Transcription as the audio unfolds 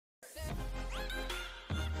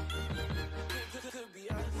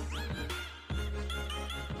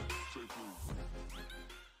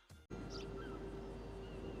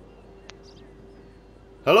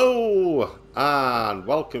Hello and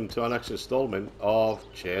welcome to our next installment of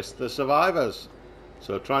Chase the Survivors.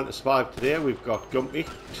 So trying to survive today, we've got Gumpy,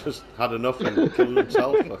 just had enough and killed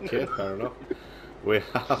himself. Okay, fair enough. We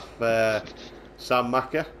have Sam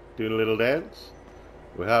Macker doing a little dance.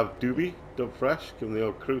 We have Doobie, Dub Fresh, giving the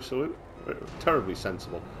old crew salute. Terribly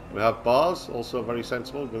sensible. We have Bars, also very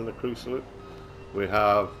sensible, giving the crew salute. We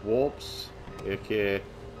have Warps, aka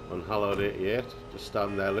Unhallowed 88, just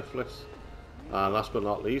standing there liftless. And last but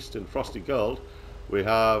not least, in Frosty Gold, we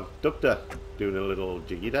have Dubda doing a little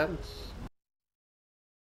jiggy dance.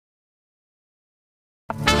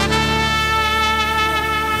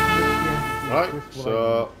 Right,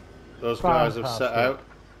 so those guys have set out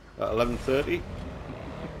at 11:30.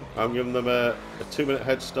 I'm giving them a 2-minute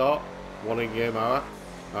head start, 1 in-game hour,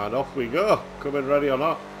 and off we go, coming ready or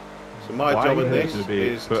not. So my job in this is to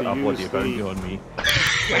use the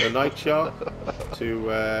night shot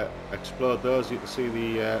to explode those. You can see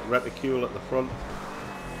the reticule at the front.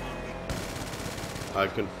 I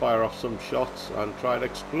can fire off some shots and try and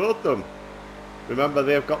explode them. Remember,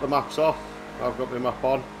 they've got the maps off, I've got my map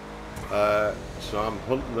on, so I'm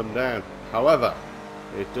hunting them down. However,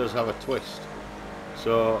 it does have a twist.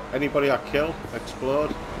 So anybody I kill,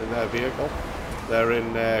 explode in their vehicle. They're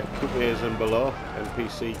in coupes and below,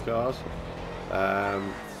 NPC cars,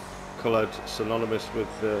 coloured synonymous with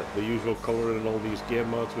the usual colour in all these game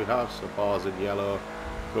modes we have. So Bars in yellow,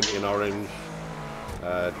 Gumpy in orange,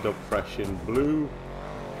 Dub Fresh in blue,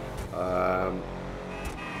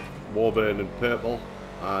 Warburn in purple,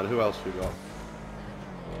 and who else we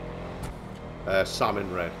got? Sam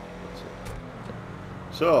in red. That's it.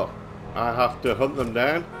 So I have to hunt them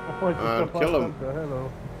down and kill them.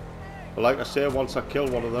 But like I say, once I kill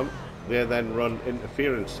one of them, they then run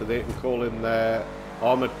interference, so they can call in their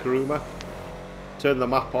armoured Kuruma, turn the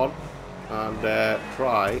map on, and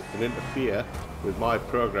try and interfere with my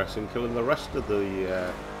progress in killing the rest of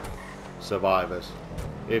the survivors.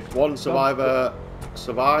 If one survivor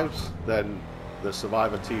survives, then the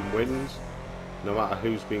survivor team wins, no matter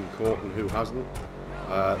who's been caught and who hasn't.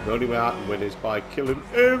 The only way I can win is by killing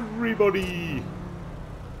everybody.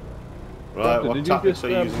 Right, what tactics are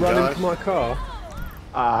you using, run guys? into my car?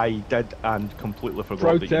 I did, and completely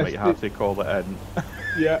forgot that you might have to call it in.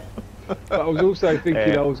 Yeah, but I was also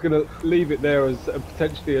thinking I was going to leave it there as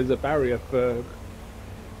potentially as a barrier for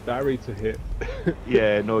Barry to hit.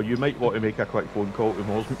 Yeah, no, you might want to make a quick phone call to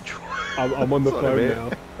Moss. I'm on the phone now.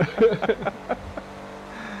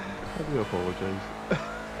 I do apologise.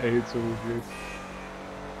 Hey, it's all good.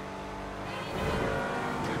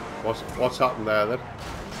 What's happened there then?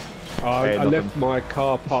 I left my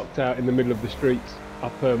car parked out in the middle of the streets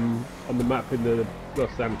up on the map in the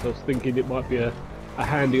Los Santos, thinking it might be a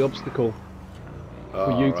handy obstacle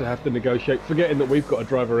for you to have to negotiate, forgetting that we've got to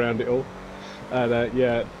drive around it all. And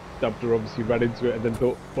yeah, Dubda obviously ran into it and then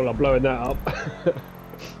thought, well, I'm blowing that up.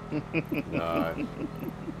 No.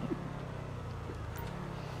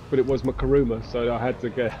 But it was my Kuruma, so I've had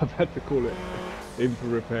to call it in for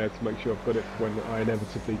repair to make sure I've got it when I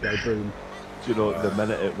inevitably go boom. Do you know, the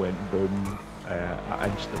minute it went boom, I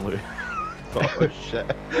instantly thought, oh shit,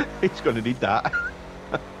 he's going to need that.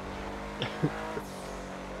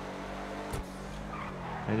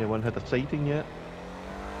 Anyone had a sighting yet?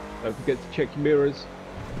 Don't forget to check your mirrors.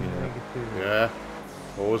 Yeah.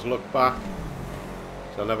 Always look back.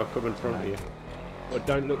 So I'll never come in front of you. Well,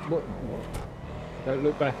 don't look. What? Don't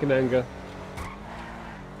look back in anger.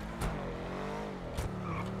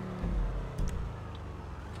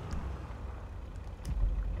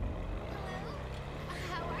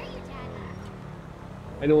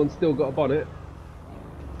 Anyone still got a bonnet?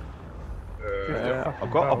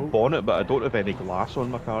 I've got a bonnet, but I don't have any glass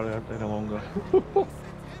on my car any longer.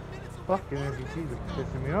 Fucking NPCs are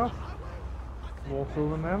pissing me off. More so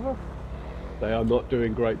than ever. They are not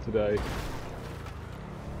doing great today.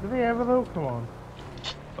 Do they ever though? Come on.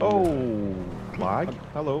 Oh, lag.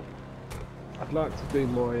 Hello. I'd like to do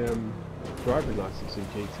my driving license in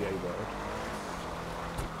GTA mode.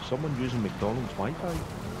 Someone using McDonald's Wi-Fi. Lag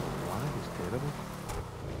is terrible.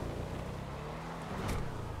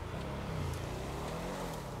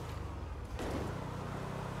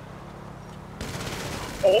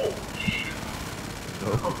 Oh shit.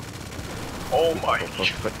 Oh, Oh my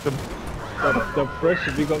first victim. Dub Fresh,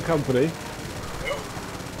 have you got company?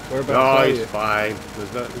 Whereabouts No, are he's you? fine.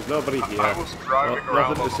 There's nobody here. I was driving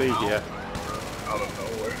around Nothing to see on the here. out of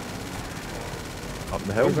nowhere. Up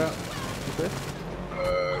the hill. Whereabouts? Yeah.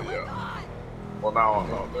 Well, now I'm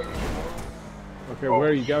not there anymore. Okay, where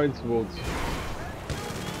are you going towards?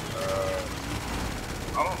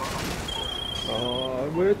 I don't know. Oh,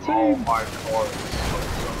 we're a Oh, team! my car is so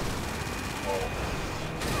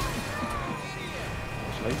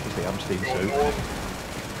Like to say, I'm staying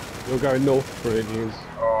south. You're going north, brilliant news.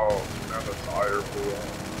 Oh, now the tire blew out.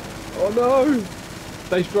 Oh no!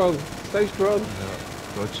 Stay strong, stay strong.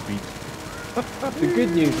 Godspeed. The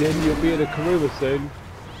good news is you'll be in a Karuma soon.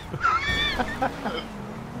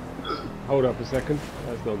 Hold up a second,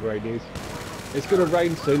 that's not great news. It's gonna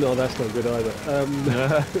rain soon. Oh, that's not good either.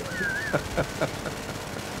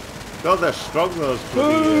 God, they're strong, those Boom!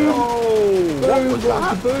 bloody... Oh! What Boom! was What's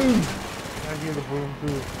that? the boom? I hear the boom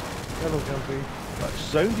too. Hello, Jumpy. That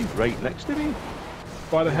sounded right next to me.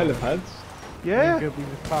 By the helipads. Yeah. Jumpy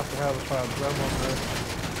just passed the helipad. I'm on there.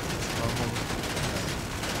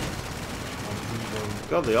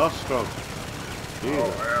 God, they are strong. Oh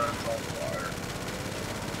Jesus. man, it's on fire.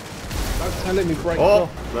 Don't tell him he breaks Oh, off.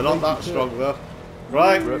 they're not that strong though.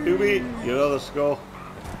 Right, Doobie, you know the score.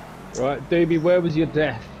 Right, Doobie, where was your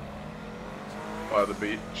death? By the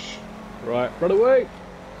beach. Right, run away!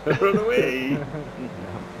 Run away!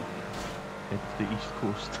 It's the east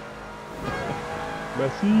coast.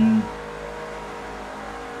 Merci!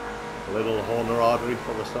 A little honorary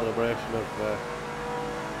for the celebration of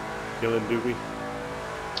killing Doobie.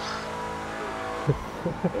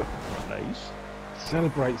 Nice.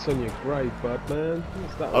 Celebrates on your grave, bud, man.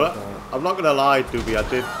 What's that all about? I'm not gonna lie, Doobie, I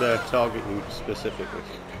did target you specifically.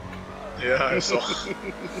 Yeah, I saw.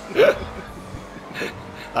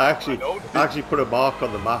 I actually put a mark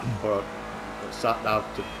on the map for sat nav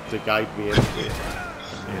to guide me into it.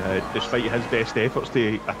 Yeah, despite his best efforts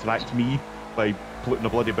to attract me by putting a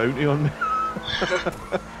bloody bounty on me.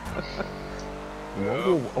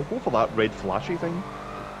 I'll go for that red flashy thing.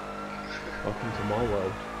 Welcome to my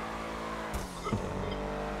world.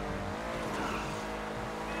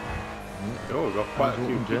 Oh, we've got quite a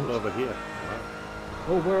few people over here.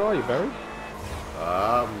 Oh, where are you, Barry?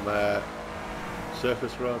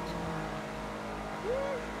 Surface roads.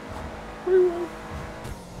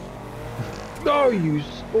 No, you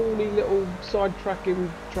spawny little sidetracking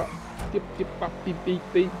truck. Dip, dip, up, beep, beep,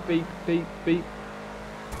 beep, beep, beep, beep.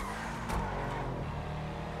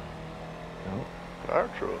 Fire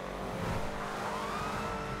truck.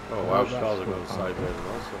 Oh wow, that's cars are cool. going sideways and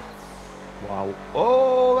all sorts. Wow.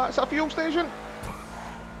 Oh, that's a fuel station.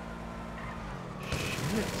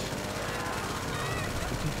 Shit.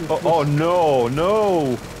 Oh no,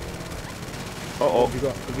 no. Uh-oh.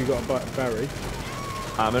 Have you got a Barry?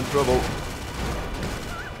 I'm in trouble.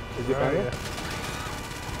 Is it Barry? Yeah.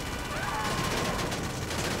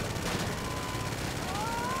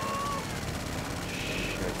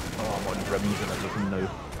 Shit. Oh, I'm on rims and everything now.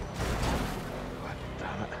 God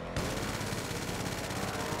damn it.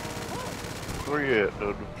 Where you at,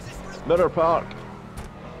 dude? Mirror Park.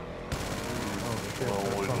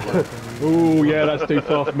 Oh yeah, that's too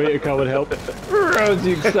far for me to come and help. As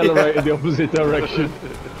you accelerate in the opposite direction.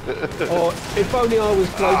 Oh, if only I was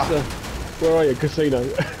closer. Where are you? Casino.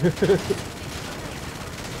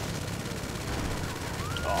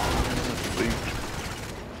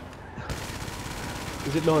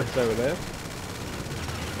 Is it nice over there?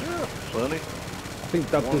 Yeah, plenty. I think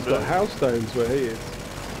Dubter's got house stones where he is.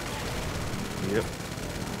 Yep.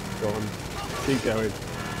 Go on, keep going.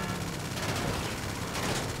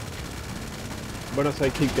 When I say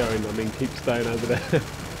keep going, I mean keep staying over there.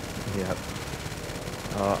 Yep.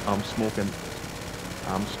 I'm smoking.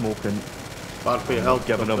 I'm smoking. Bad for your health.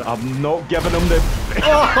 I'm not giving him the.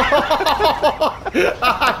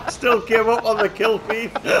 I still came up on the kill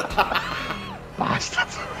feed. Bastard.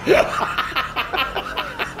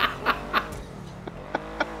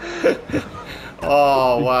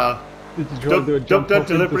 Oh wow. Did you try to do a jump Dubter off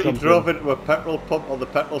into deliberately something? drove into a petrol pump on the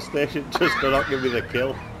petrol station just to not give me the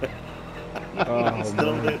kill. Oh,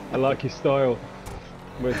 Still man. did. I like your style.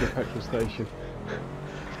 Where's the petrol station?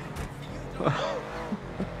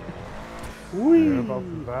 Whereabouts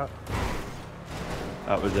is that?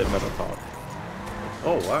 That was it, Mirror Park.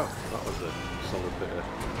 Oh wow, that was a solid bit of...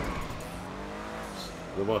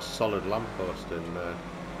 the most solid lamppost in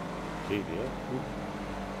GDA.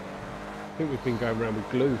 I think we've been going around with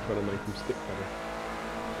glue trying to make them stick better.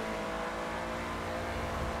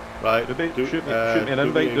 Right, Shoot me an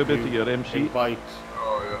invite, Doobie, to your MC. Invite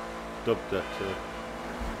Oh yeah. Dubter to...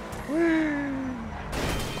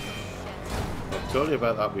 I've told you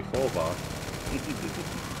about that before, Bart.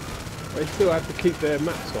 They still have to keep their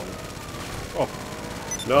mats on. Oh,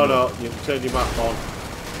 No, you can turn your map on.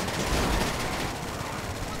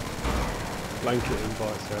 blanket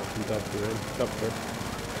invites out from Dubter in. Dubter.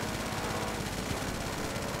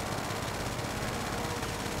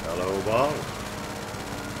 Hello, Bart.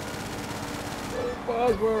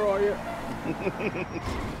 Buzz, where are you?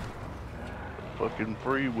 Fucking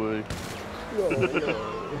freeway. Oh,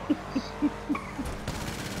 no.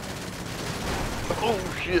 Oh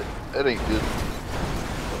shit, that ain't good.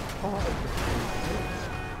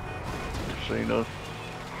 Seen us.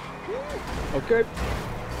 Okay.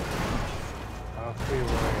 I'll see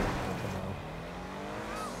where I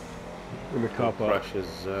am In the car park.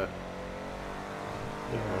 Crashes,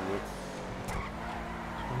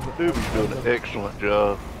 Doobie's doing an excellent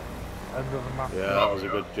job. End of the map. yeah, that was a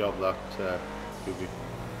good job, that, Doobie.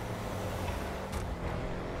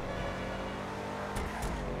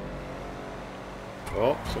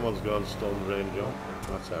 Oh, someone's gone Stone Range on.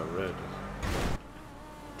 That's outrageous.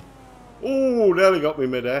 Oh, nearly got me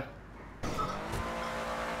mid-air.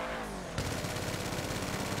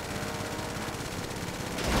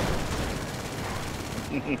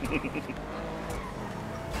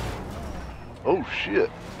 Oh shit.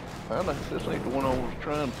 This ain't the one I was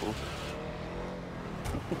trying for.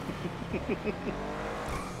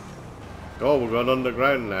 Oh, we're going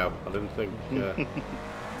underground now. I didn't think.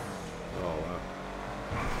 Oh wow.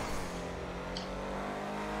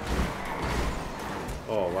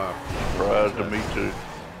 Oh wow. Surprised to me too.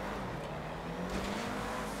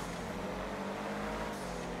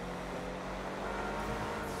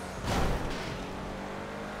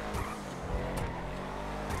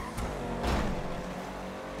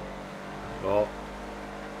 Oh.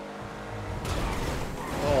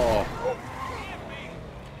 Oh.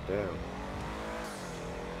 Damn.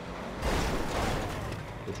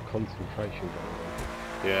 There's concentration going on.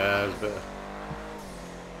 Yeah, it's a bit.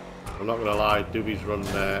 I'm not gonna lie, Doobie's run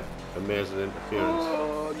there. Amazing interference.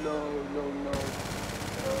 Oh no.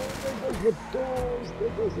 There goes the doors, there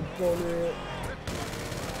goes the bonnet.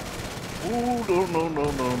 Ooh,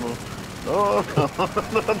 no.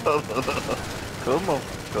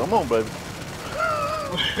 Come on, baby.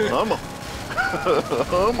 Come on.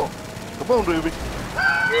 Come on, Doobie.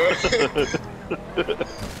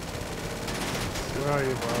 Where are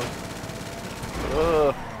you, bro?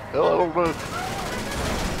 Hello, bro.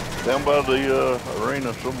 Down by the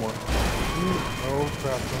arena somewhere. Oh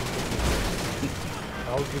crap,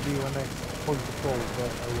 I'll give you a next point of goal,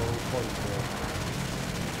 but I will point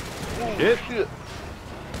there. Shit.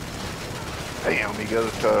 Damn, he got a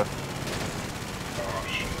tire.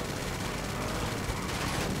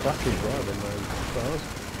 Cracking driving, man. Stars.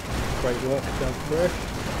 Great work down there.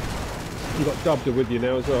 You got Dubda with you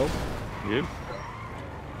now as well. Yep.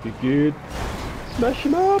 Be good. Smash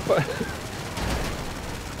him up!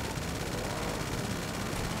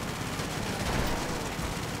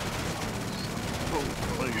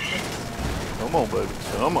 Come on, baby.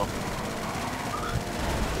 Come on.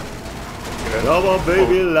 Come on,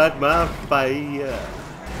 baby, light my fire.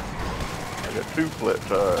 I got 2 flat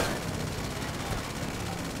tires.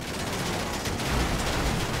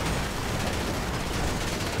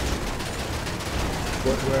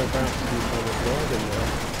 Whereabouts are you kind of driving now?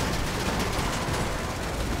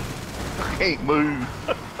 I can't move.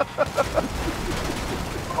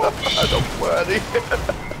 I don't buddy.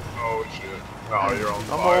 Oh shit. Oh, you're on I'm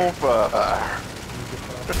fire. on fire.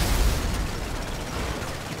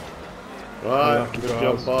 Right, good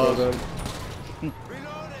job, boss.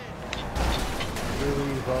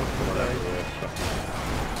 Really evolved today.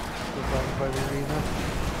 Down by the arena.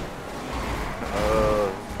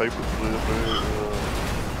 Paperclip,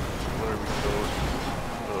 whatever you call it.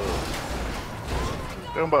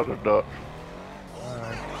 Down by the dock.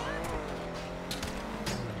 Alright.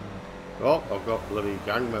 Oh, I've got bloody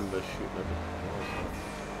gang members shooting at me.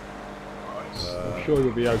 I'm sure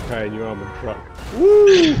you'll be okay in your armoured truck.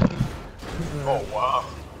 Woo! Oh wow.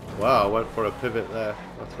 Wow, I went for a pivot there.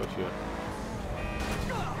 That's what you.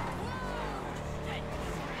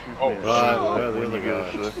 Oh, Right, where are the other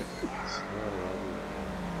guys?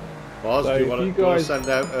 Boz, So do you if want you to guys- send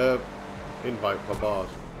out an invite for Boz?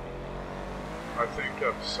 I think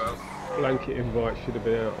I've sent. Blanket invite should have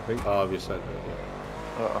been out, I think. Oh, have you sent it?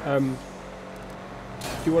 Yeah. Do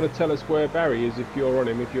you want to tell us where Barry is if you're on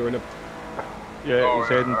him, if you're in a... Yeah, Oh, he's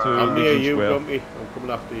yeah. heading to I'm near Legion you, Square. Grumpy. I'm coming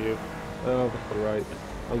after you. Oh, great.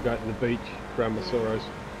 I'm going to the beach, around my sorrows.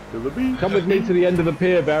 To the beach. Come with me to the end of the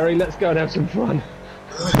pier, Barry. Let's go and have some fun.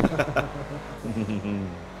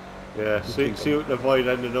 Yeah, see who can avoid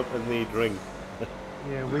ending up in the drink.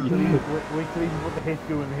 Yeah, wait till he's about to hit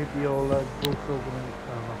you and hit the old ghost open and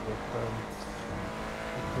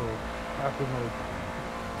after mode.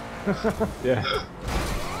 Yeah.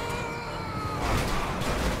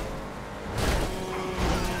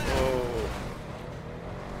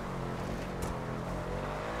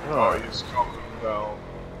 Oh, he's coming down.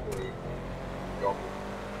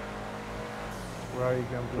 Where are you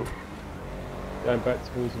going to? Going back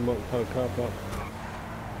towards the multi-colour car park.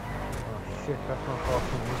 Oh shit, that's not far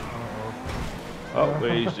from me. Oh,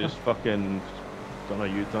 he's just fucking done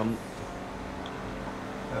a U-turn.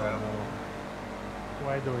 Oh no.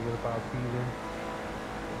 Why do I get a bad feeling?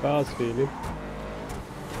 Bars feeling.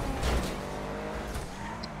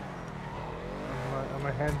 Am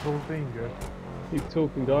I handful of danger? Keep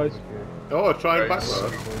talking, guys. Okay. Oh, trying Nice.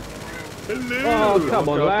 backwards. Hello! Oh, come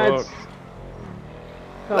on, Car lads. park.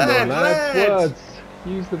 Come on, Lads, lads. lads. Words.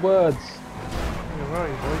 Use the words. You're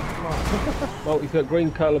right, boys. Come on. Multi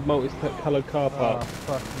green coloured, multi-coloured car park. Ah,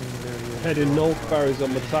 fuck me, there he is. Heading north, Barry's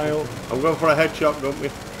on the tail. I'm going for a headshot, don't we?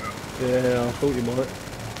 Yeah, I thought you might.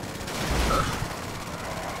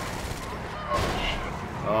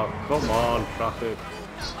 Oh, come on, traffic.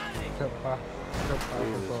 Cut back.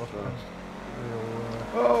 Jesus Across. Christ.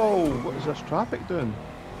 Oh, what is this traffic doing?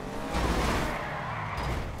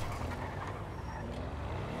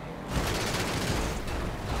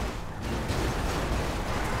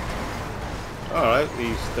 Alright,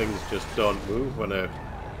 these things just don't move when a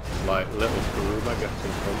like little Kuruma gets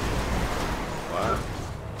in front. Wow.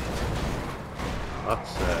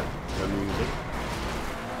 That's amusing.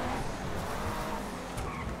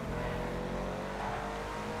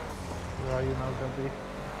 Where are you now, Gabby?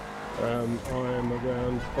 I am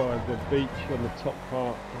around by the beach on the top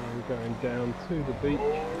part. I'm going down to the beach.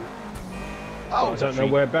 Oh, I don't know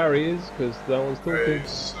where Barry is because no one's talking.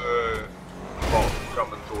 It's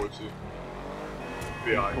coming towards you.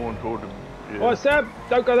 Behind. Going toward him. Yeah. Alright, Sam,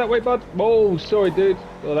 don't go that way, bud. Oh, sorry, dude.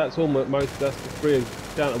 Well, that's almost, that's the three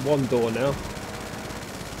down to one door now.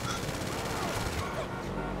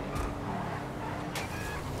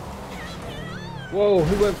 Whoa,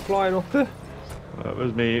 who went flying off there? That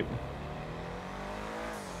was me.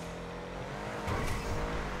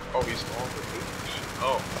 Oh, he's on the beach.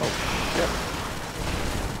 Oh,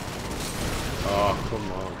 Oh,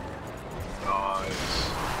 come on. nice.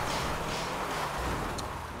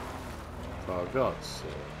 For God's sake.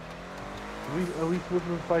 Are we supposed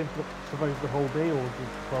to survive the whole day or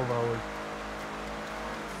just 12 hours?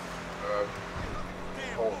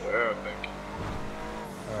 Oh, there, I think.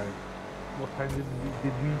 Alright. What time did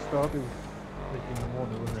we start? It was like in the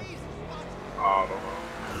morning, wasn't it? I don't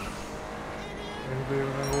know. Anybody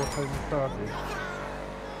remember what time we started?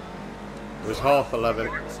 It was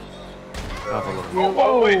 11:30.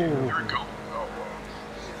 Oh, wait, here we go.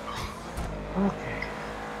 Oh, Okay.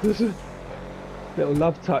 There's a little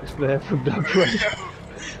love touch there from Doug Ray.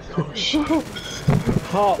 oh shit.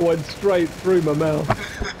 Heart went straight through my mouth.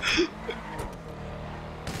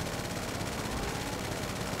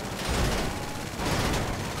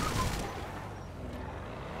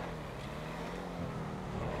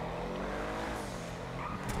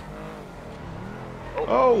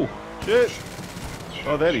 Oh, shit.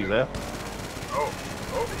 Oh, there he's there. Oh,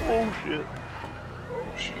 Oh, shit.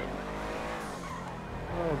 oh shit.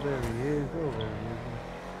 Oh, there he is. Oh, there he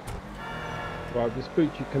is. Right, the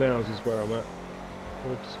Spooky Canals is where I'm at.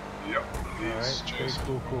 Oops. Yep, he's Alright, okay,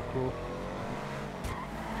 chasing. cool.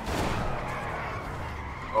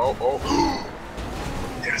 Oh.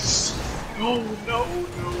 Yes. No.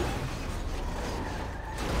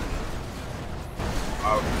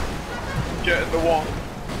 Get in the wall.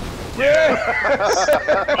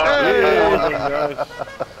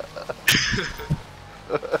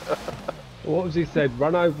 What was he said?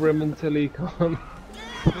 Run over him until he can't.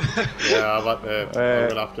 Yeah, I'm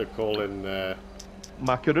gonna have to call in.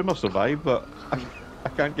 My Kuruma survived, but I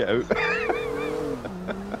can't get out.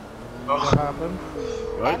 What happened?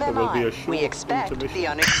 Right, there will be a MMI, short we expect intermission. the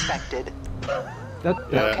unexpected.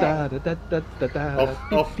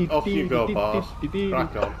 Off you go, boss.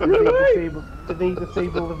 Crack on. Did they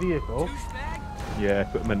disable the vehicle? Yeah,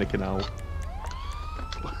 put him in the canal.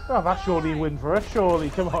 Oh, that's surely a win for us, surely,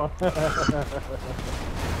 come on.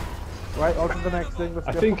 Right, on to the next thing, let's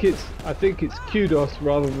I go. think it's kudos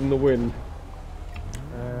rather than the win.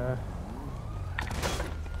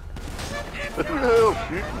 Oh,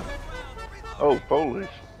 shit. Oh, Polish.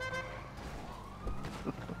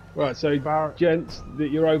 Right, so gents, that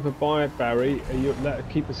you're over by Barry, and you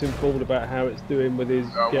keep us informed about how it's doing with his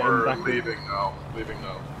getting We're back. leaving now.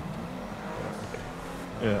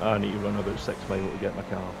 Yeah, I need to run about 6 miles to get my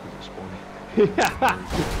car because it's spawning.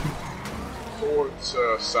 Towards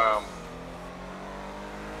Sam.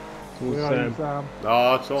 Towards Where are you, Sam. Sam?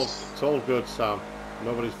 No, it's all good, Sam.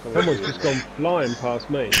 Nobody's coming. Someone's just gone flying past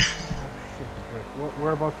me.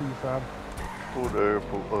 Whereabouts are you, Sam? Port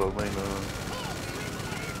airport,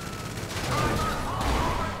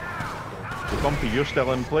 So, Bumpy, you're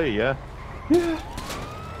still in play, yeah? Yeah.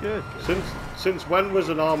 Good. Since when was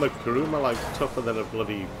an armoured Kuruma like tougher than a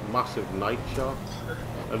bloody massive night shot?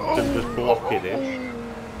 And can just block it in?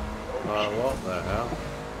 What the hell?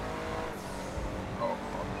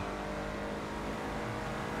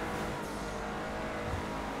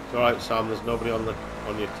 It's alright, Sam, there's nobody on your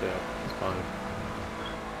tail. It's fine.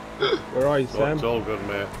 Where are you, Sam? It's all good,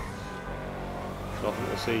 mate. Nothing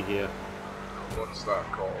to see here. What's that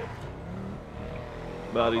called?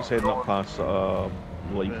 But he's heading up past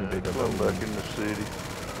leaving the Going back in the city.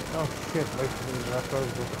 Oh shit, basically that's why I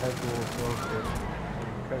was going to head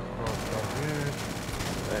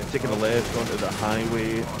towards taking a left onto the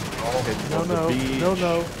highway. No, the beach.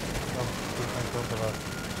 no.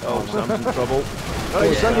 Oh, Sam's in trouble.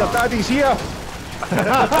 Right, son, your daddy's here!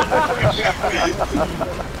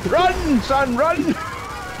 Run, son, run!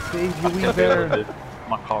 Save you wee bear.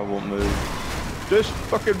 My car won't move. Just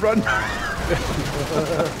fucking run!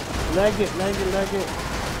 Leg it.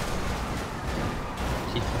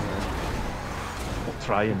 Keep him there. We're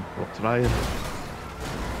trying.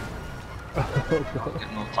 Get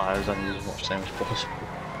no tyres and use as much time as possible.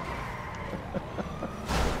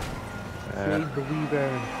 Save the wee bear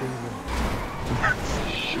and save him.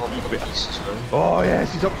 Oh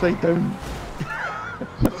yes, he's upside down.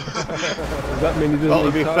 Does that mean he doesn't Well, to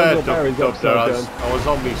leave be tires fair, or Barry's Doctor, upside I down? was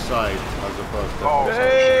on my side as opposed to... Oh,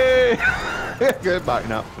 Hey! Get back in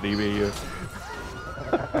that freeway, you.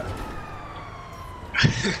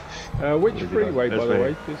 Which freeway, by the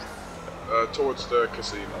way? Just... towards the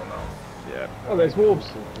casino now. Yeah. Oh, there's wolves.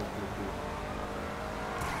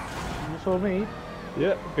 You saw me?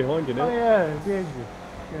 Yeah, behind you now. Oh yeah, behind you.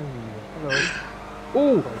 Hello.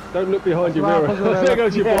 Oh, don't look behind your mirror. There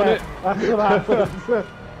goes your bonnet. That's what happens. Yeah,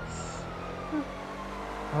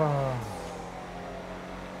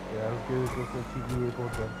 I was good with the TVA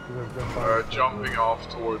button. Jumping off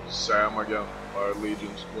towards Sam again by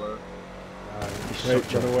Legion Square.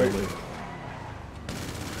 Right, run away.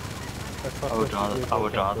 I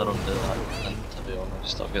would rather undo that than, to be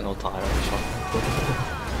honest. I've got no tyre or something.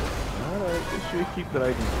 Alright, just you keep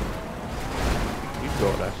driving. You've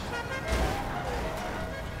got this.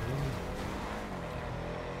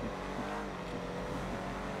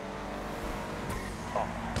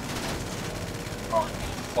 Oh,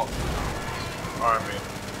 fuck. Army.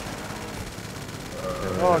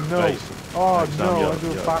 Oh no! Nice. Oh Nice, Sam, no! I you're- do a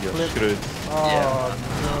you're backflip. screwed. Oh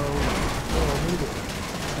no! Oh, I need it.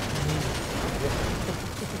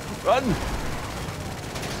 Run!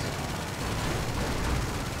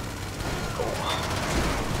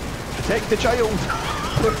 Protect the child!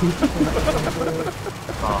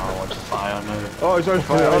 Oh, I want to fire now. Oh, he's on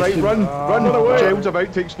fire. Alright, run! Run! away. The child's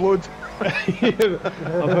about to explode. I've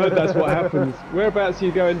heard that's what happens. Whereabouts are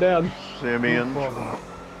you going down? Simeon. That's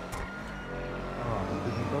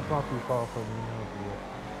not too far from me.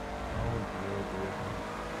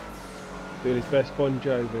 Doing his best Bon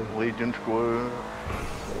Jovi. Legion Square.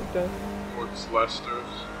 Towards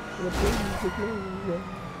Leicester's.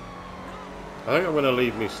 I think I'm going to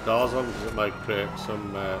leave my stars on because it might create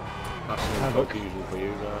some national confusion for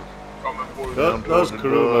you guys. Coming for Those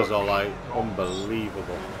Karumas are like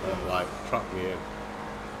unbelievable. They're like trap me in.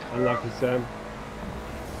 Unlucky Sam.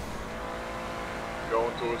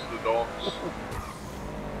 Going towards the docks.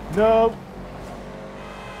 No!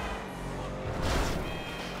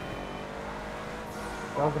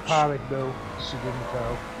 That was a panic though, she didn't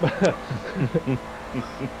tell.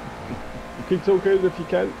 Keep talking if you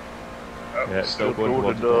can. Yeah, still going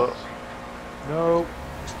towards towards the the docks. No!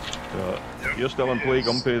 You're still in play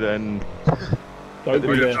Gumpy then. Don't be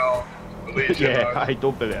Legion there. out. The Legion Yeah, out. I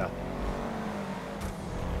don't be there.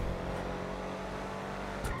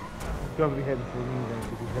 Gotta be heading for me then,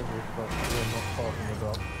 because he's heading for we're not far from the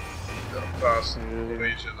dock. Past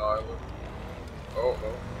Legion Island. Oh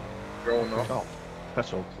no. Going up. Oh,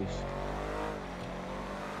 piss off, please.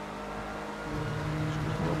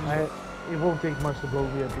 It won't take much to blow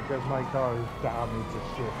me up because my car is damaged as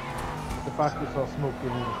shit. The fact it's all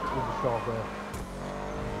smoking is a shot there.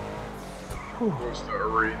 Towards the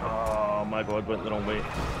arena. Oh my god, went the wrong way.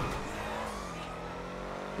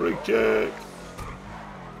 Brake check!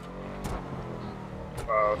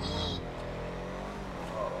 Pass.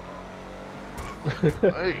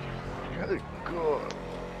 Hey, good God.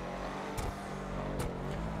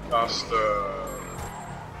 Past the...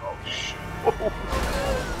 Oh shit.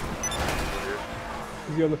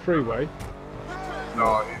 Is he on the freeway?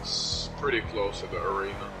 No, it's pretty close to the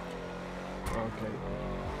arena. Okay.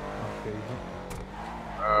 Okay.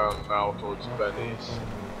 Now towards Benny's. Is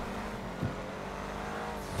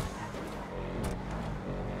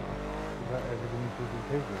that everything you can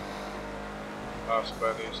take it? Past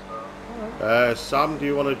Benny's now. Sam, do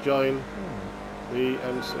you want to join the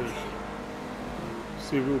MC?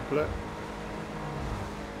 S'il vous plaît.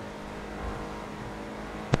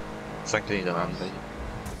 I think I need an Andy.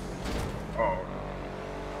 Oh.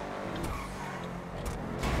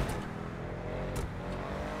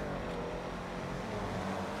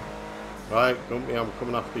 Right, Gumpy, I'm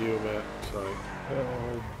coming after you, mate. Sorry.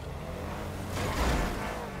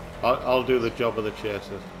 I'll do the job of the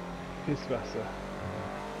chasers. Pisswasser.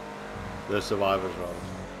 The survivors,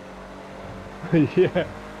 rather. Yeah.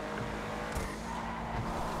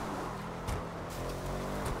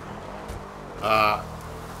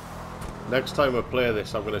 Next time I play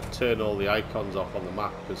this, I'm going to turn all the icons off on the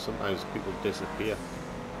map because sometimes people disappear.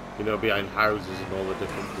 You know, behind houses and all the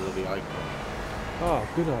different bloody icons. Oh,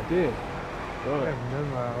 good idea. Right.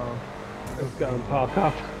 Let's go and park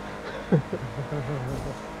up.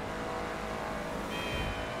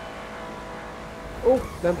 Oh,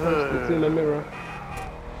 damn post, it's in the mirror.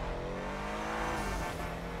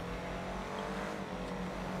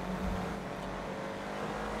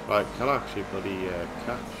 Right, can I actually bloody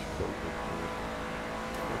catch something?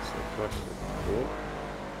 That's the question. Oh.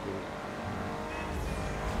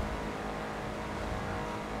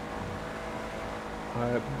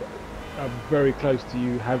 I'm very close to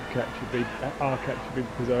you. Are catching me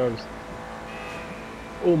because I was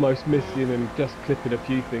almost missing and just clipping a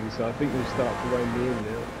few things. So I think you'll start to rein me in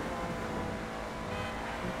now.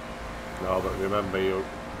 No, but remember your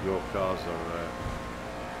cars are.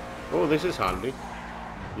 Oh, this is handy.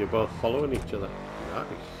 You're both following each other. Nice.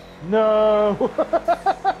 No!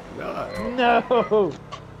 No. No!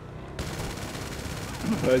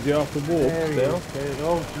 Where's you after walks now?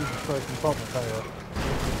 Oh, Jesus Christ, you popped my tire.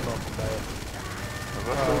 Have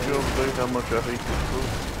I told you the other day how much I hate this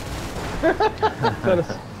food?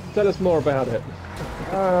 Tell us more about it.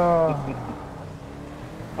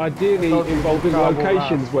 Ideally involving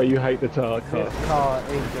locations where you hate the car. This car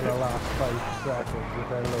ain't gonna last 5 seconds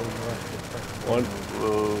if I load the rest of the 1,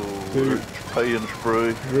 2, Pay and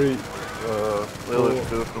spray. 3, LS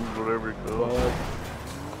Customs, whatever you call it.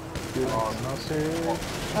 5,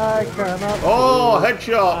 6. I cannot. Oh,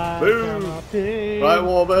 headshot! Boom! Right,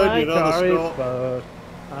 Warbird, you know the score.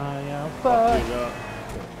 I am fucked.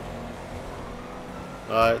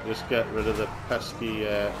 Right, just get rid of the pesky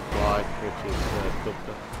fly, which is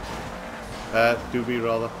Dubter. Doobie,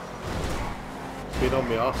 rather. It's been on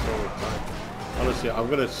my arse all the time. Honestly, I'm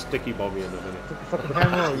going to sticky bomb you in a minute. Fucking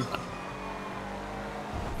hemorrhoid.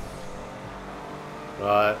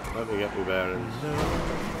 Right, let me get my bearings.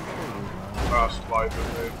 Fast life,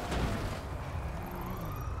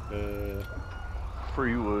 dude.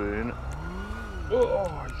 Freeway, innit?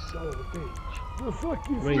 Oh, you son of a bitch. The fuck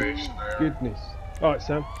is Station there. Goodness. Alright,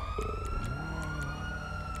 Sam.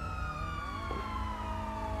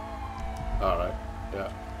 Alright, yeah.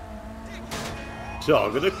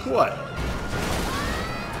 Target acquired.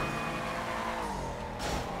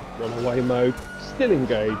 Runaway mode. Still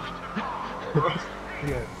engaged.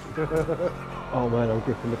 Yes. Oh man, I'm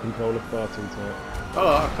gripping the controller far too tight.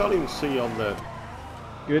 Oh, I can't even see on the...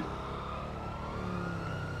 Good.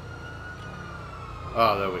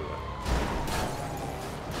 Oh, there we go.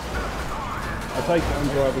 I take it I'm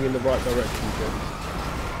driving in the right direction, James.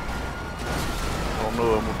 Oh no,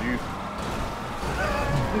 I'm with you.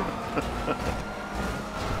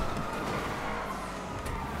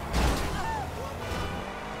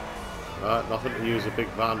 Right, nothing to use a big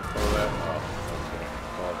van for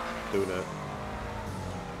doing a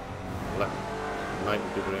left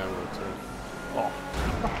 90-degree angle turn. Oh,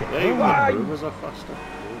 There you go, movers are faster.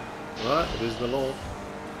 Right, it is the law.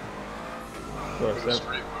 Right, With a Sam.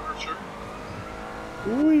 straight motor, sure.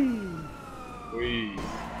 Whee! Wee.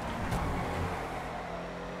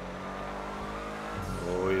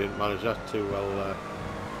 Oh, we didn't manage that too well.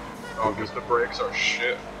 Oh, because the brakes are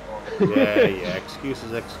shit. Yeah,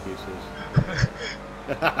 excuses.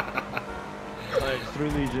 right, through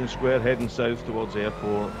Legion Square, heading south towards the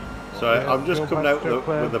airport. So Yeah, I'm just go coming back out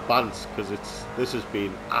to with the bants because this has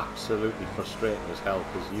been absolutely frustrating as hell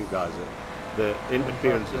because you guys the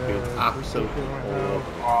interference has been absolutely all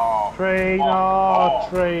over me. Oh, Train, oh,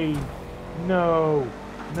 train. No,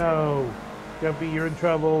 no. Gumpy, you're in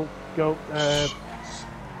trouble. Go.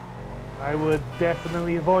 I would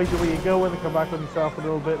definitely avoid the way you go and come back on yourself a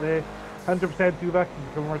little bit there. 100% do that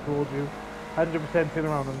and come right towards you. 100% turn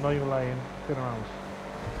around, I'm not even lying. Turn around.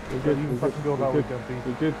 We're good. You fucking go that way, Gumpy.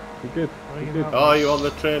 We're good. We're good. We're good. Oh, you on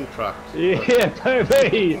the train tracks? Yeah,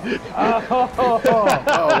 baby! Oh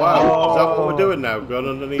wow, is that what we're doing now? Going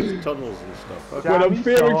underneath tunnels and stuff? Okay. When I'm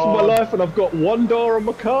fearing for my life and I've got one door on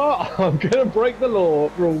my car, I'm gonna break the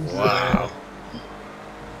law rules. Wow.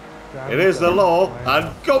 It is the law,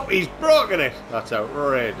 and Gumpy's broken it! That's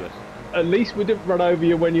outrageous. At least we didn't run over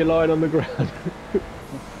you when you're lying on the ground.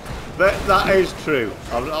 That is true.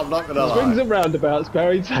 I'm not going to lie. Swings and roundabouts,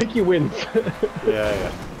 Barry, take your wins.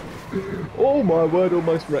 Yeah. Oh my word,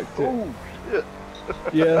 almost wrecked it. Oh, shit.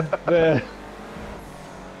 Yeah, there.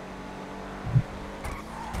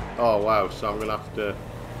 Oh wow, so I'm gonna have to...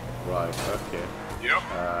 Right, okay. Yep.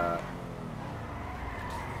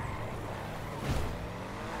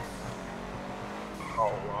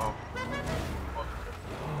 Oh wow.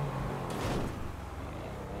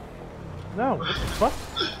 No, what the fuck?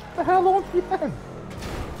 What the hell on you then?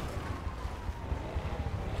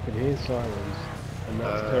 You can hear sirens, and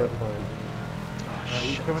that's terrifying.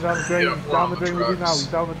 He's coming down the drain. Yeah, He's we're down on the the drain with you now. tracks. He's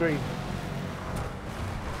down the drain.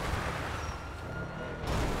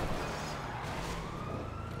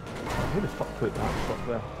 Who the fuck put that shot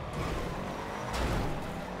there?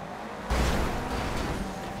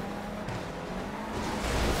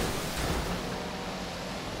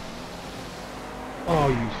 Oh,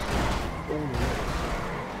 you. Oh,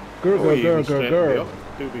 you Grr. straightened me up,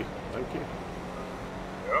 Doobie. Thank you.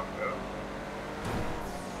 Yep, yep.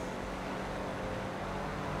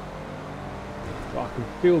 I can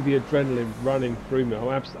feel the adrenaline running through me.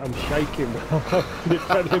 I'm shaking. The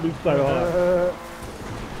adrenaline is so high.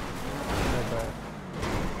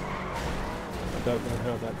 I don't know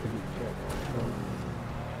how that didn't check.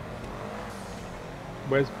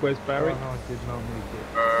 Where's Barry? Oh, no, I did not make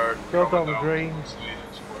it. Go Coming down the down drain. towards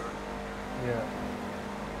Legion Square. Yeah.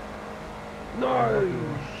 No!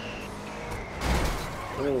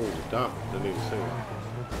 Oh, damn. Didn't even see it.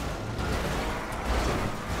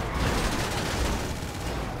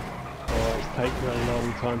 Oh, it's taken a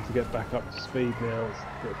long time to get back up to speed now.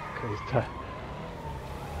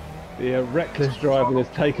 The reckless driving has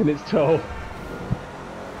taken its toll.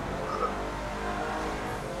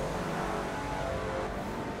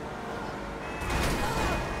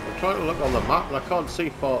 I'm trying to look on the map and I can't see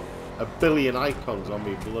for a billion icons on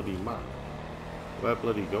my bloody map. Where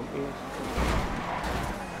bloody Gumpy is?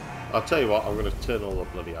 I'll tell you what, I'm going to turn all the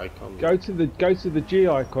bloody icons. Go to the G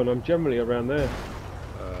icon. I'm generally around there.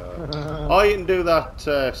 Oh, you can do that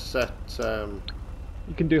set.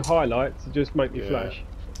 You can do highlights. Just make me Yeah. flash.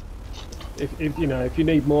 If you know, if you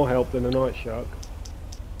need more help than a night shark.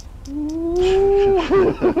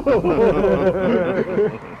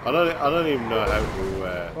 I don't even know how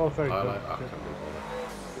to Oh, sorry, highlight. sorry. I can't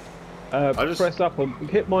be bothered. Press up on,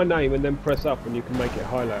 hit my name and then press up and you can make it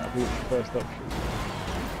highlight. I think it's the first option.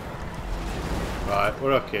 Right,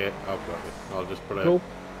 we're okay. I've got it. I'll just put a Cool.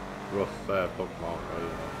 rough bookmark right here.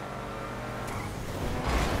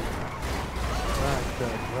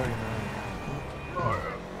 That's very nice. Oh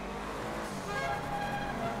yeah.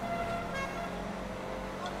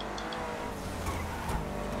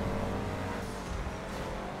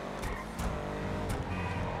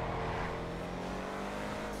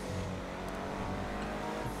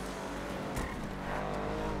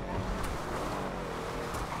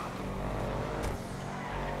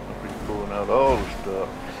 I'll be pulling out all the stuff.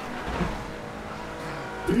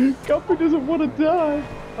 Guppy doesn't want to die.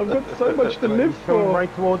 I've got so much to live He's coming for.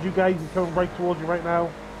 right towards you guys. He's coming right towards you right now.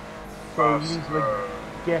 So you need to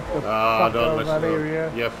get the fuck Don't out of listen that to him.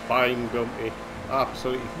 area. You're fine, Gumpy.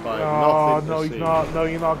 Absolutely fine. Oh, Nothing no, to he's see. not. No,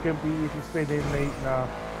 you're not going to be if you stay in late. Nah.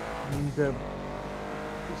 You need to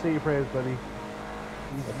say your prayers, buddy.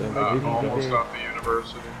 Almost at the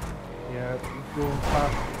university. Yeah, he's going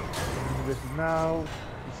past the university now.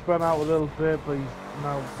 He spun out a little bit, but he's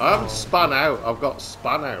now. I haven't spun out. I've got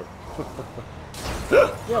spun out.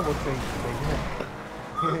 Yeah, we'll change the thing,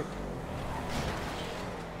 innit?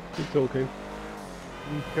 Keep talking.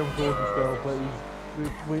 He's coming towards us still,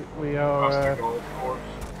 but we are. That's the golf course.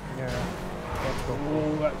 Yeah. That's the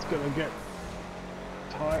Oh, that's gonna get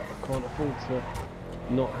tight. I can't afford to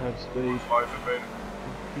not have speed. Life invaders.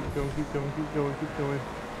 Keep going, keep going, keep going, keep going.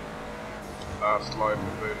 Last life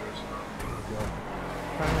invaders.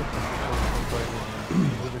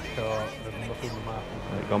 With this car and look on the map.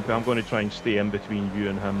 Right, Gumpy, I'm going to try and stay in between you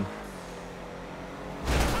and him.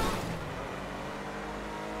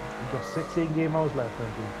 We've got 16 game hours left,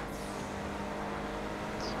 haven't we?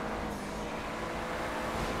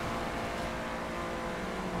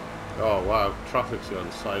 Oh wow, traffic's going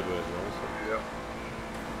sideways also. Yep.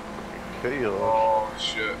 Chaos. Oh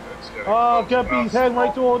shit, it's getting Oh, close. Guppy's heading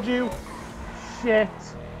right towards you. Shit.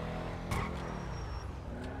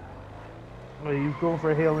 Well, he was going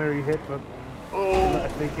for a Hail Mary hit, but I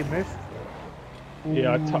think he missed.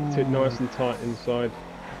 Yeah, I tucked it nice and tight inside.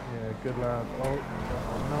 Yeah, good lad. Oh,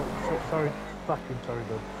 no, sorry. Fucking sorry,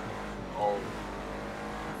 bud. Oh,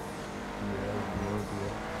 Yeah,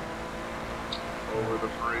 over the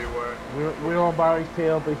freeway. we're on Barry's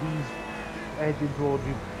tail, but he's edging towards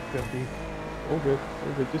you, Guppy. All good,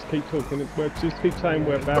 all good. Just keep talking. Just keep saying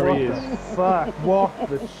where Barry What is. the fuck? What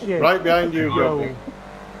the shit? Right behind you, Yo, Gumpy.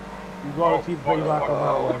 you gotta keep playing back on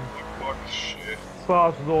that one. Fuck shit.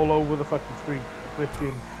 Stars was all over the fucking street,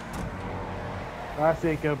 flipping. That's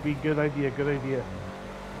it, Guppy. Good idea, good idea.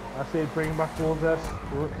 That's it, bring him back towards us.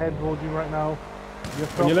 We're heading towards you right now.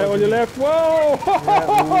 On your left, whoa!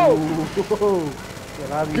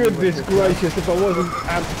 Yeah, ooh. Goodness gracious, if I wasn't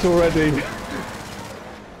amped already.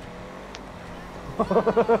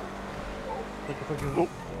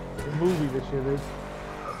 It's a movie, this shit is.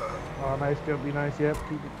 Oh, nice, Guppy, nice, yep.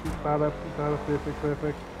 Keep that up, perfect,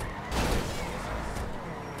 perfect.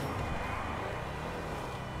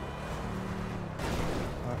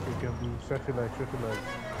 That's it, Guppy. Stretch your legs, stretch your legs.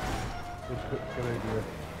 Good idea.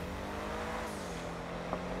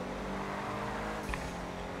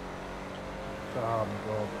 Oh my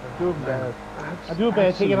god. I'm doing bad. I'm doing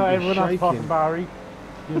bad taking out everyone else apart from Barry.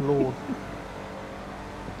 Good lord.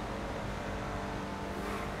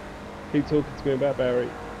 Keep talking to me about Barry.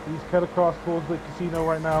 He's cut across towards the casino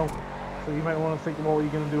right now, so you might want to think about what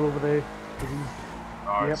you're going to do over there. Cause he's,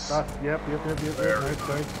 Nice. Yep, nice.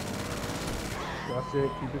 That's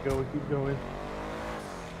it, keep it going, keep going.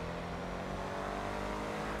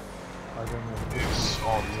 I don't know. It's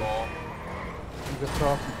on top. He's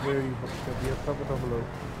across, he's clear, he'll be up top or down below.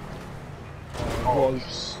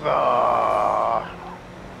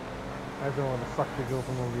 I don't want to suck the go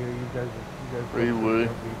from over here, you guys. Really?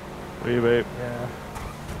 Wait. Yeah.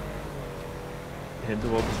 Head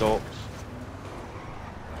towards the docks.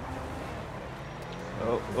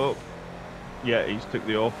 Oh. Yeah, he's took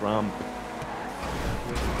the off ramp.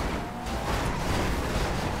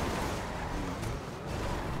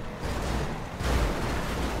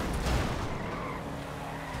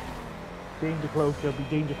 Danger close, Chubby,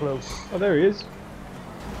 danger close. Oh, there he is.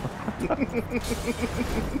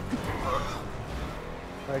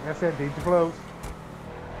 Like I said, danger close.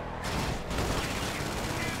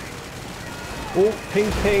 Oh,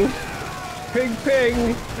 ping. Ping,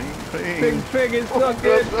 it's not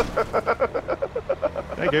good.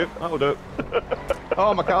 Thank you, that'll do it.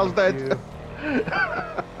 Oh, my car's dead.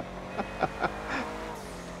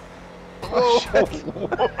 Oh, shit.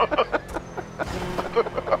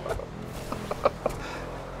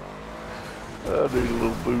 I need a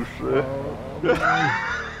little boost there.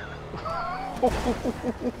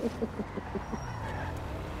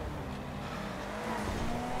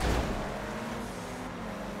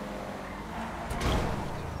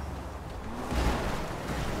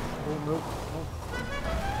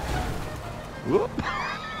 Whoop.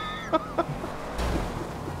 Come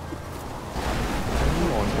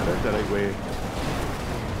on, get out the right way.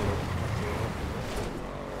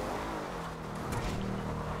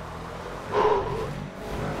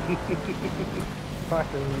 Fact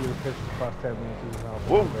that we were pitched the past 10 minutes is now.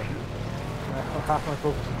 Whoa. Half my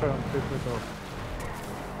focus is trying to pitch myself.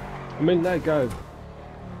 I'm in there, go.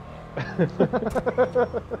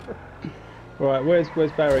 Right,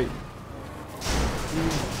 where's Barry?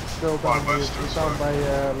 He's still down by,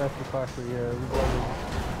 left the factory, yeah.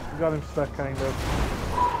 We got him stuck, kind of.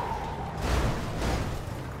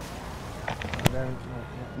 And then,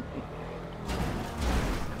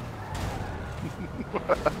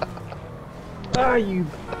 Ah, you...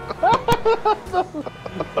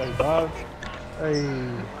 Hey.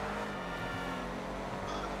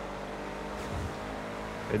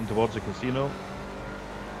 Heading towards the casino.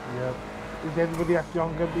 Yep. Is everybody actually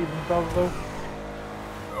on going to be themselves though?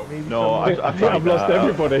 Maybe No, I tried I've lost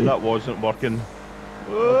everybody. That wasn't working.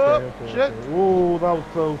 Okay. Shit. Oh, that was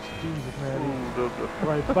close. Jesus, man.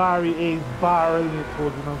 Right, Barry is barreling it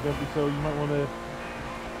towards the non-Gumpy, so you might want to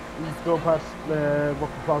go past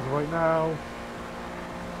Rocket Plaza right now.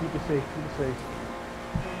 Keep it safe.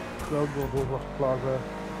 Go towards Rocket Plaza.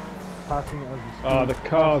 Passing it as you speak. Oh, the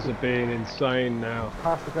cars are being insane now.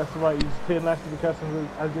 Past the customer, right, he's turning left to the customer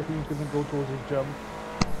as if he's going to go towards his jump.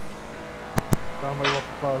 Down by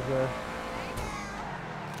Rocket Plaza.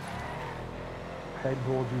 Head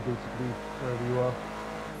towards you basically, wherever you are.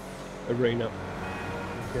 Arena.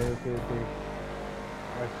 Okay.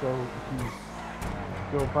 Right, so he's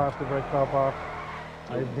going past the red car park.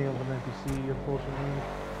 I've nailed an NPC, unfortunately.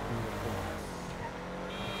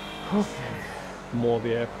 Okay. More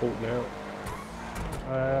the airport now.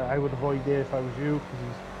 I would avoid there if I was you,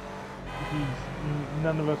 because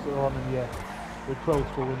none of us are on him yet. We're close,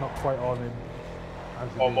 but we're not quite on him.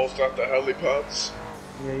 Almost at the helipads.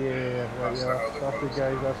 Yeah. Right, that's it,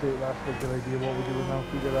 guys. That's it. That's the good idea. What we're doing now.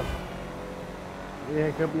 Keep it up.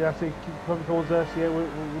 Yeah, that's it. Keep coming towards us. Yeah, we're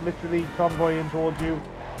literally convoying towards you.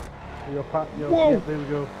 Whoa! Yep, there we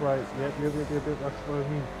go. Right. Yep. That's what I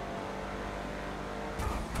mean.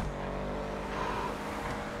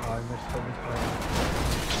 I missed him.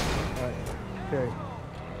 Right. Okay.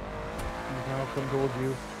 He's now come towards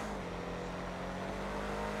you.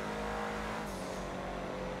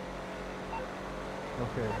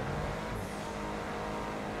 Okay.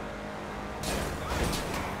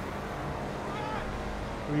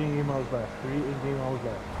 Three in-game hours left. Three in-game hours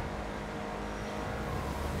left.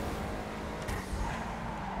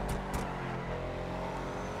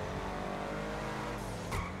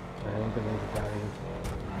 I'm gonna need a Barry.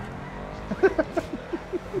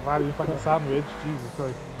 Barry fucking sandwich. Jesus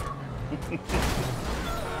Christ.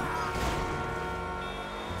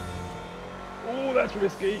 Oh, that's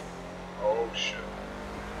risky. Oh shit.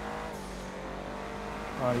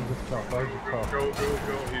 Ah, he's just top. He's just top. Go.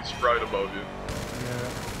 He's right above you. Yeah.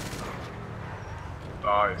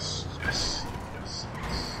 Nice. Yes.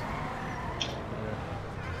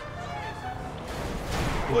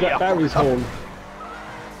 Is that Barry's horn?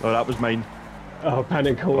 No, that was mine. Oh,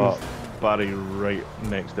 panic horns. But Barry right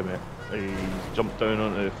next to me. He's jumped down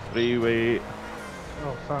onto the freeway,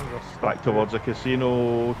 Oh, Sandra. back towards the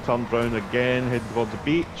casino, turned round again, heading towards the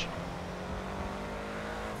beach.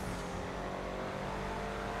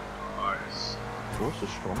 Nice. Oh, so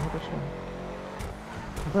strong with this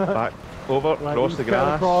one. Back over, Right, across the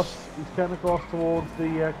grass. He's cutting across towards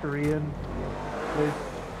the Korean place.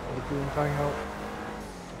 The Korean hangout.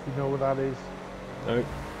 You know what that is. No.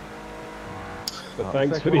 But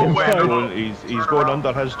thanks for the Oh, info. wait, He's going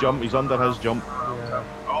under his jump, he's under his jump. Yeah.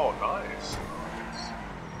 Oh, nice.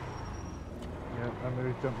 Yeah, and there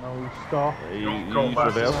he's jumped now. He's stopped. He's Go back.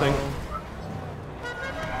 reversing.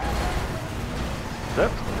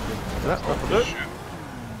 That's Oh, it. shit.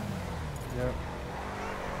 Yeah.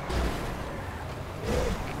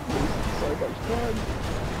 So much time.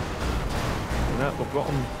 Yeah, we've got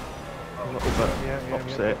him a little bit Yeah,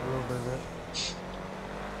 upset. a little bit of it.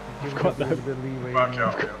 I've Give got him no. a bit of leeway. Back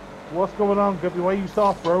out, yeah. What's going on, Guppy? Why are you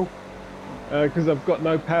soft, bro? Because I've got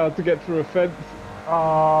no power to get through a fence.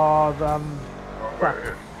 Oh, then. Oh, Crap.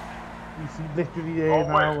 wait. He's literally there Oh,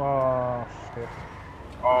 now. wait. Oh, shit.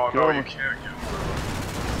 Oh, no, you can't get through.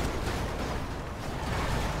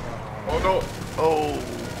 Oh, no. Oh,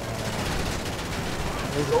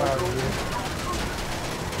 There's a barrier here.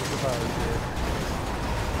 There's a barrier here.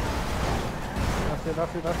 That's it.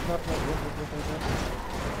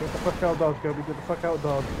 Get the fuck out, dog, Gobi. Get the fuck out,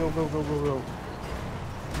 dog. Go.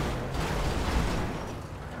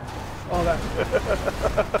 Oh, that.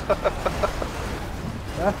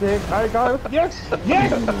 That's it. Alright, guys. Yes! Let's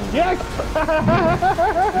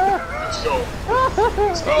go.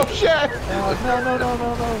 Oh shit! No.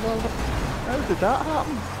 How did that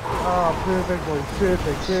happen? Oh, perfect, boys.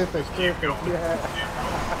 Perfect. Keep going. Yeah.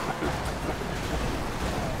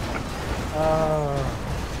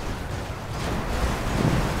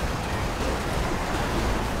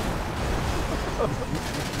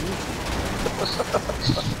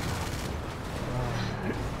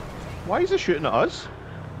 Why is he shooting at us?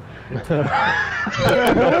 I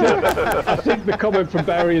think the comment from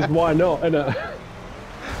Barry is why not, innit?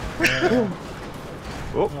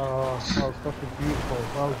 Oh, Oh, that was fucking beautiful.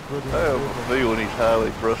 That was brilliant. I have a feeling he's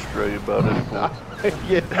highly frustrated about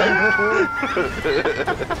it.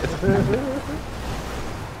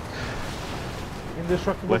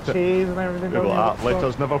 Indestructible Let it- chains and everything. we will let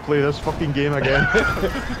us never play this fucking game again.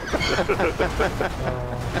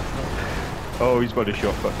 Oh, he's got a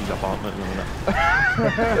shortcut to his apartment in a minute.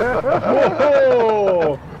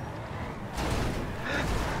 Whoa!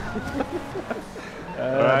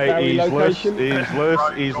 Right, Barry he's loose, location.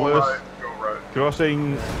 he's Go loose. right, go right.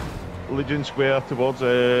 Crossing Legion Square towards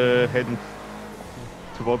heading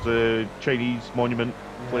towards a Chinese monument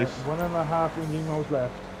place. 1.5 in-game hours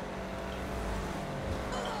left.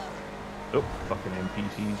 Oh, fucking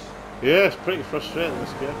NPCs. Yeah, it's pretty frustrating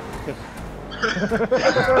this game.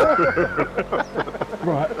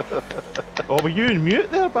 Right. Oh, were you in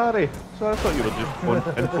mute there, Barry? So I thought you were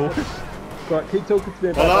just in focus. Right, keep talking to me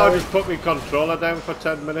about Well, I Barry. just put my controller down for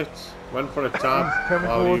 10 minutes, went for a He's tab, coming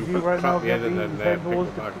while towards you right now, crack me in Guppy. and He's then heading pick towards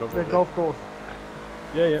it back up the again. golf course.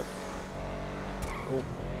 Yeah.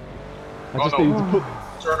 I just Oh, need no. to put.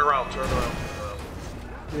 Turn around.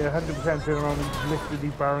 Yeah, 100% turn around. He's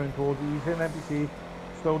literally barreling towards you. He's hitting NPC.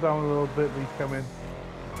 Slow down a little bit, but he's coming.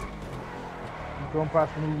 He's going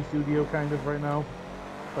past the movie studio kind of right now.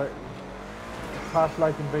 But past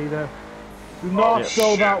Light Invader. Do not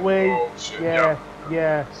go that way. Oh, shit.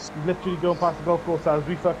 Yeah. He's literally going past the golf course as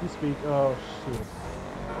we fucking speak. Oh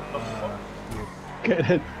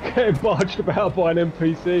shit. Getting barged about by an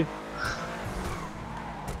NPC.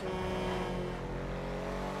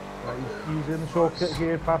 Right, he's using the shortcut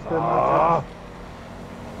here past the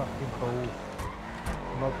fucking cold.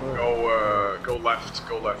 Not the... Go left.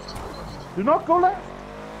 Do not go left!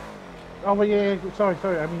 Oh, but yeah, sorry,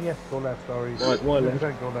 I mean, yes, go left, sorry. Right, why left?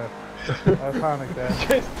 Go left. I panicked there.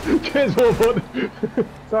 Cheers, Warwood.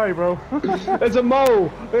 Sorry, bro. There's a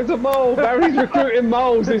mole. There's a mole. Barry's recruiting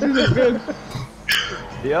moles. This isn't good.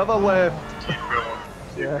 The other left. Keep going.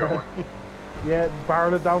 Keep going. Yeah,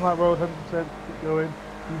 barrel it down that road, 100%. Keep going.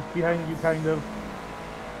 He's behind you, kind of.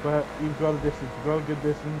 But you've got a distance. You've got a good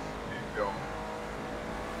distance. Keep going.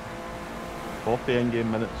 40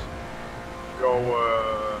 in-game minutes. Go,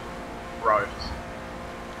 right.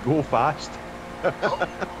 Go fast. Nice.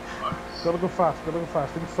 Gotta go fast, gotta go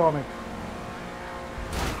fast. Think Sonic.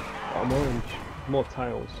 I'm orange. More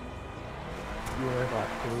tails. Yeah. Right,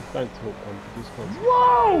 cool. Don't talk, just concentrate.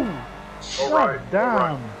 Whoa! Alright,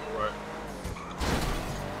 damn. alright.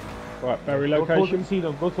 Right, Barry Go towards the location.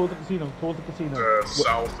 casino, go towards the casino, towards the casino.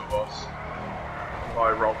 South of us.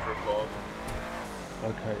 By Rockford Lodge.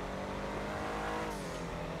 Okay.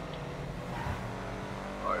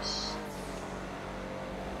 Nice.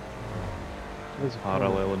 There's a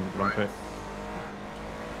Parallel and run quick.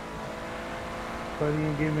 20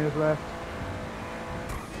 in-game minutes left.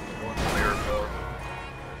 Going clear for.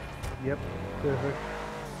 Yep, perfect.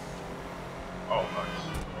 Oh, nice.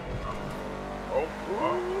 Oh,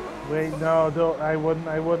 wow. Wait, no, don't. I wouldn't.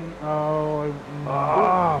 Oh,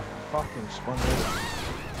 Ah, fucking spun out.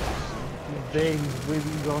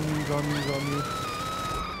 He's on you, he's on you, he's on you.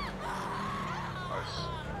 Nice.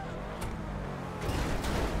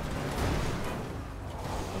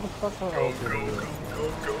 What the fuck are Go, you go, doing? go,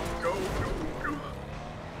 go, go, go, go.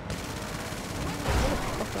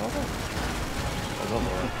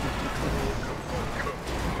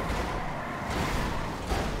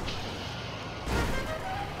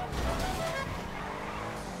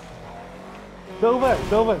 Silver.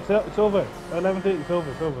 11:30, silver.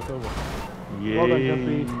 Yeah. Well done,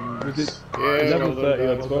 Gumpy. Was it Yeah, 11:30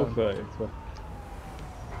 or well 12:30?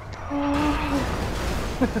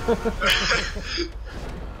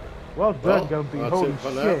 Well done, Gumpy. That's Holy it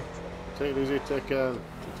for now. shit. Take it easy, take care.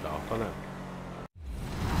 It's off for now.